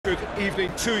Good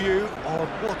evening to you on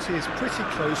what is pretty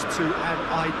close to an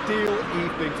ideal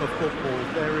evening for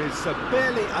football. There is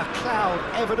barely a cloud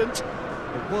evident.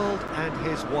 The world and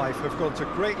his wife have gone to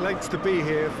great lengths to be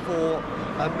here for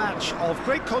a match of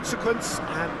great consequence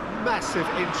and massive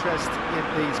interest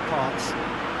in these parts.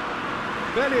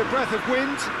 Barely a breath of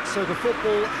wind, so the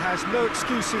football has no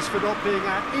excuses for not being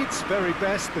at its very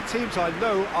best. The teams I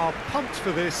know are pumped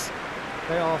for this.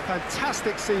 They are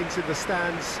fantastic scenes in the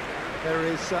stands. There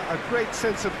is a great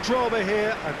sense of drama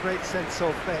here, a great sense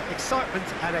of excitement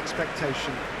and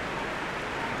expectation.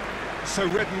 So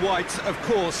red and white, of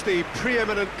course, the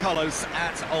preeminent colours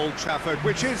at Old Trafford,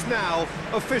 which is now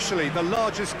officially the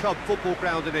largest club football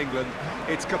ground in England.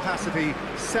 Its capacity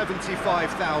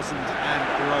 75,000 and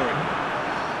growing.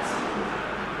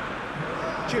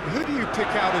 Jim, who do you pick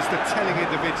out as the telling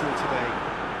individual today?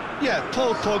 Yeah,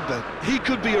 Paul Pogba. He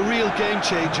could be a real game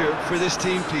changer for this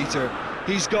team, Peter.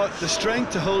 He's got the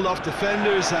strength to hold off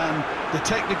defenders and the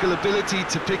technical ability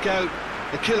to pick out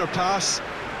a killer pass.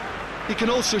 He can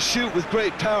also shoot with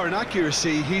great power and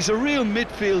accuracy. He's a real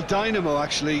midfield dynamo,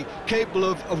 actually, capable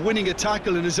of winning a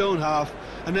tackle in his own half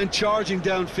and then charging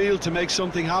downfield to make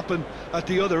something happen at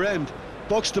the other end.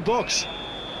 Box to box.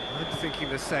 I'm thinking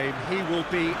the same. He will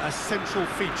be a central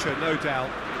feature, no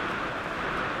doubt.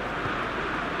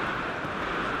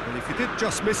 And if you did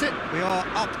just miss it, we are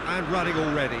up and running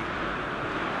already.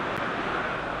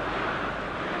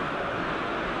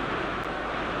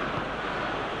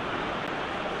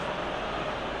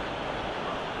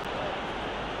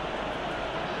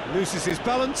 Loses his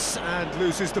balance and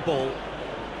loses the ball.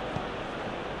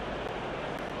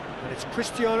 And it's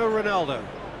Cristiano Ronaldo.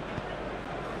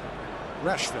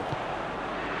 Rashford.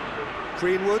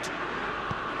 Greenwood.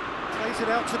 Plays it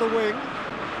out to the wing.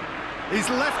 He's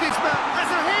left his man.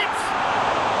 Has a hit!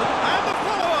 And the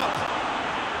follow-up!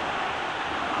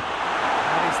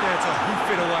 And he's there to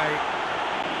hoof it away.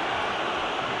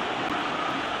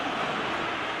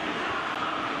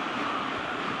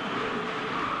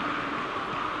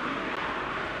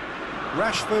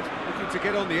 Rashford looking to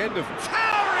get on the end of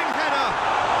towering header!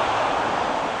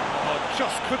 Oh,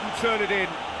 just couldn't turn it in.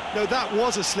 Now that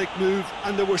was a slick move,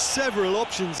 and there were several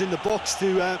options in the box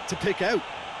to pick out.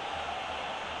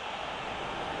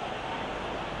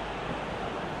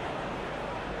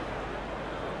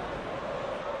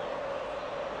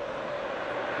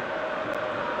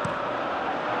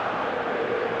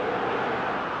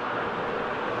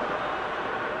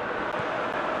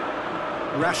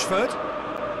 Rashford.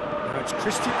 Now it's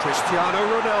Cristiano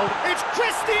Ronaldo. It's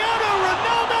Cristiano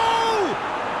Ronaldo!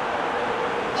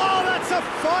 Oh, that's a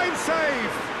fine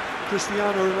save!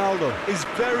 Cristiano Ronaldo is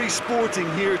very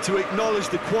sporting here to acknowledge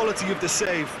the quality of the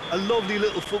save. A lovely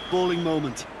little footballing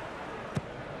moment.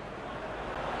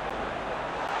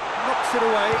 Knocks it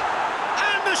away.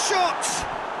 And the shot!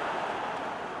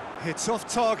 It's off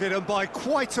target and by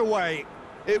quite a way.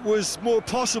 It was more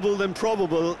possible than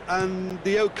probable, and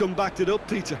the outcome backed it up,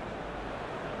 Peter.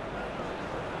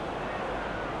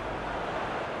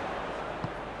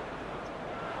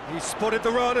 He spotted the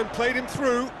run and played him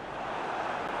through.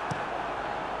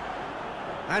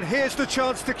 And here's the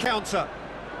chance to counter.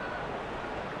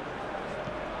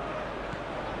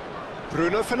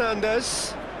 Bruno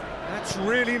Fernandes. That's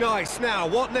really nice. Now,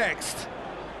 what next?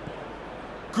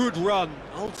 Good run,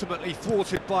 ultimately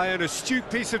thwarted by an astute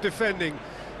piece of defending.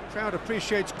 Crowd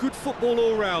appreciates good football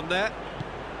all round there.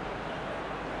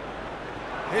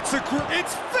 It's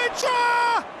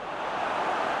Vidra!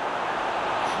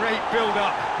 Great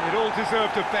build-up. It all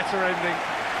deserved a better ending.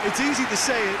 It's easy to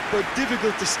say it, but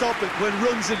difficult to stop it when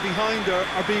runs in behind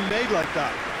are being made like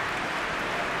that.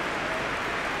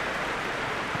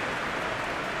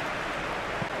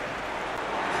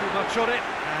 Too much on it,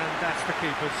 and that's the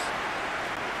keeper's.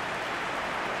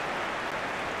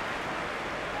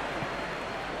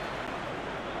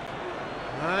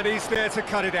 And he's there to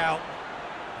cut it out.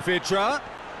 Vidra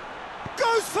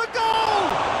goes for goal!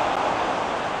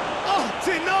 Oh,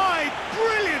 denied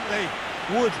brilliantly!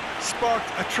 Wood sparked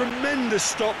a tremendous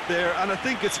stop there, and I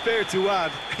think it's fair to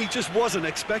add, he just wasn't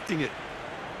expecting it.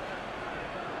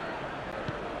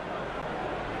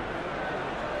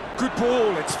 Good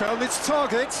ball, it's found its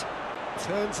target.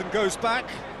 Turns and goes back.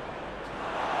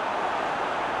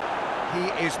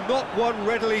 He is not one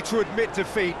readily to admit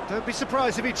defeat. Don't be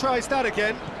surprised if he tries that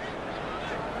again.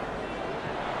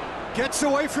 Gets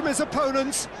away from his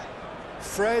opponents.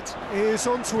 Fred is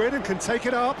onto it and can take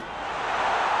it up.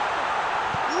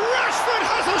 Rashford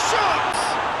has a shot!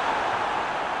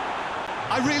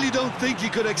 I really don't think you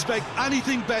could expect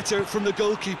anything better from the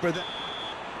goalkeeper.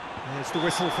 There's the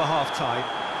whistle for half-time.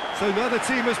 So neither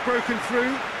team has broken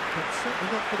through, but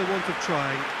certainly not for the want of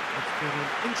trying. It's been an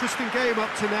interesting game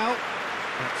up to now,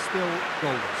 but still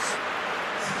goalless.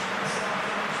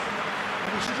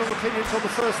 Any strong opinions on the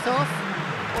first half?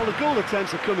 Well, the goal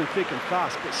attempts are coming thick and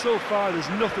fast, but so far there's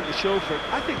nothing to show for it.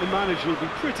 I think the manager will be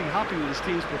pretty happy with his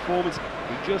team's performance.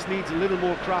 He just needs a little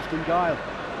more craft and guile.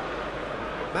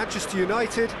 Manchester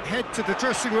United head to the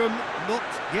dressing room, not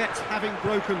yet having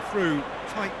broken through.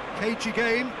 Tight, cagey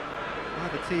game.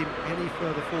 Neither team any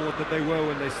further forward than they were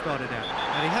when they started out.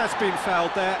 And he has been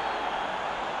fouled there.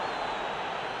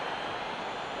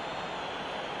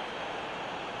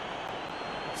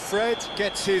 Fred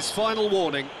gets his final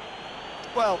warning.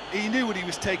 Well, he knew what he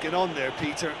was taking on there,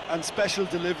 Peter, and special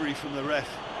delivery from the ref.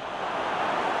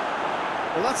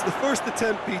 Well, that's the first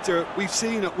attempt, Peter, we've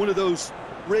seen at one of those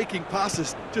raking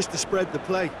passes just to spread the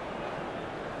play.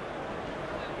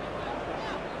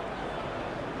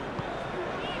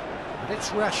 And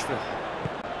it's Rashford.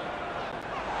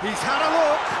 He's had a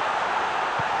look.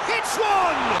 Hits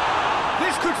one!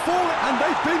 This could fall, and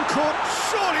they've been caught.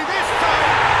 Surely this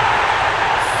time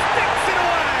sticks it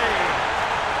away.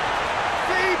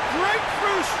 The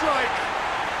breakthrough strike.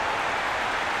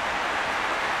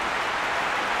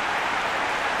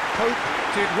 Pope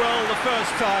did well the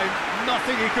first time.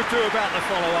 Nothing he could do about the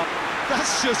follow-up.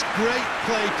 That's just great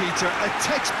play, Peter. A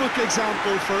textbook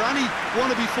example for any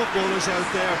wannabe footballers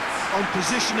out there on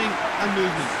positioning and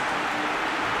movement.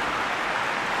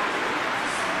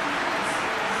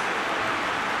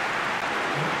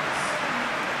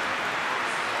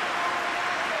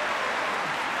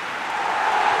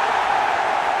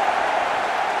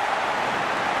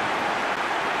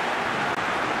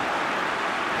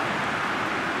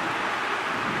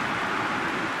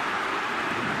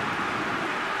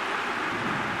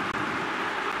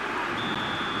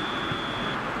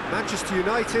 Manchester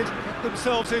United get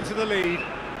themselves into the lead.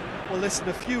 Well, listen,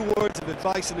 a few words of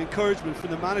advice and encouragement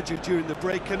from the manager during the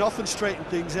break can often straighten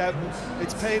things out.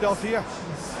 It's paid off here.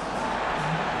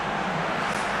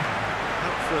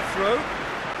 Out for a throw.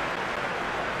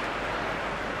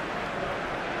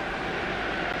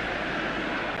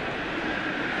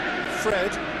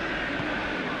 Fred.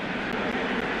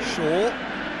 Shaw.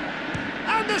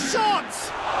 And the shot!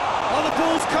 Oh, the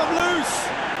ball's come loose!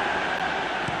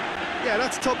 Yeah,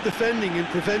 that's top defending and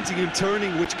preventing him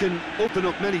turning, which can open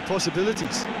up many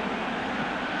possibilities.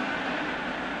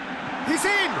 He's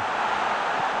in!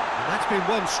 And that's been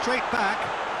won straight back.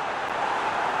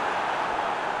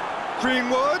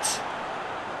 Greenwood.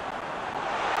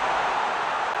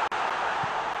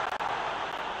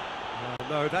 Oh,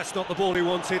 no, that's not the ball he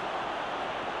wanted.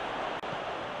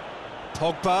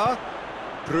 Pogba.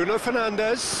 Bruno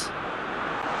Fernandes.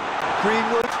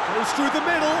 Greenwood goes through the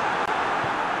middle.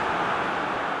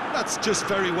 That's just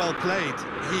very well played.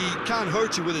 He can't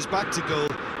hurt you with his back to goal,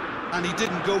 and he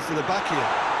didn't go for the back heel.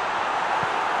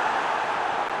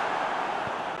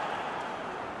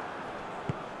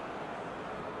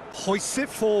 Hoists it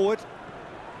forward.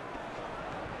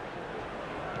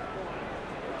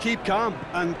 Keep calm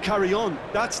and carry on.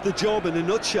 That's the job in a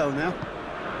nutshell now.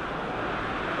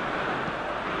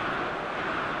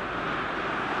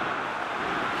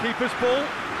 Keeper's ball.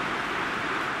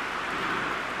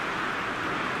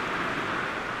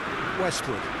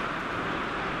 Westwood.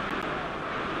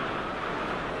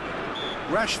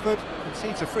 Rashford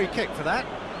concedes a free kick for that.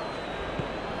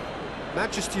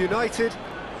 Manchester United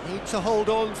need to hold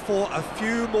on for a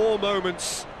few more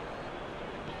moments.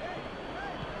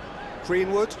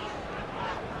 Greenwood.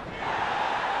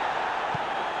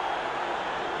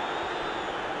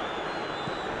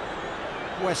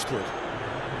 Westwood.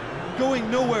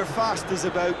 Going nowhere fast is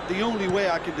about the only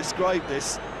way I can describe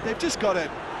this. They've just got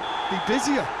to be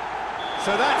busier.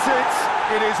 So that's it.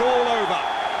 It is all over.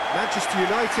 Manchester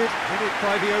United win it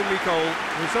by the only goal.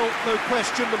 Result, no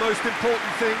question, the most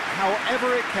important thing,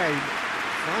 however it came.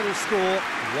 Final score,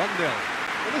 1-0.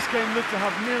 Well, this game looked to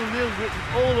have 0-0 written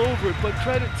all over it, but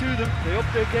credit to them, they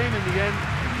upped their game in the end,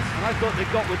 and I thought they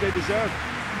got what they deserved.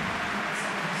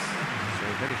 So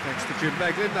many thanks to Jim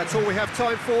Beglin. That's all we have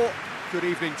time for. Good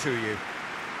evening to you.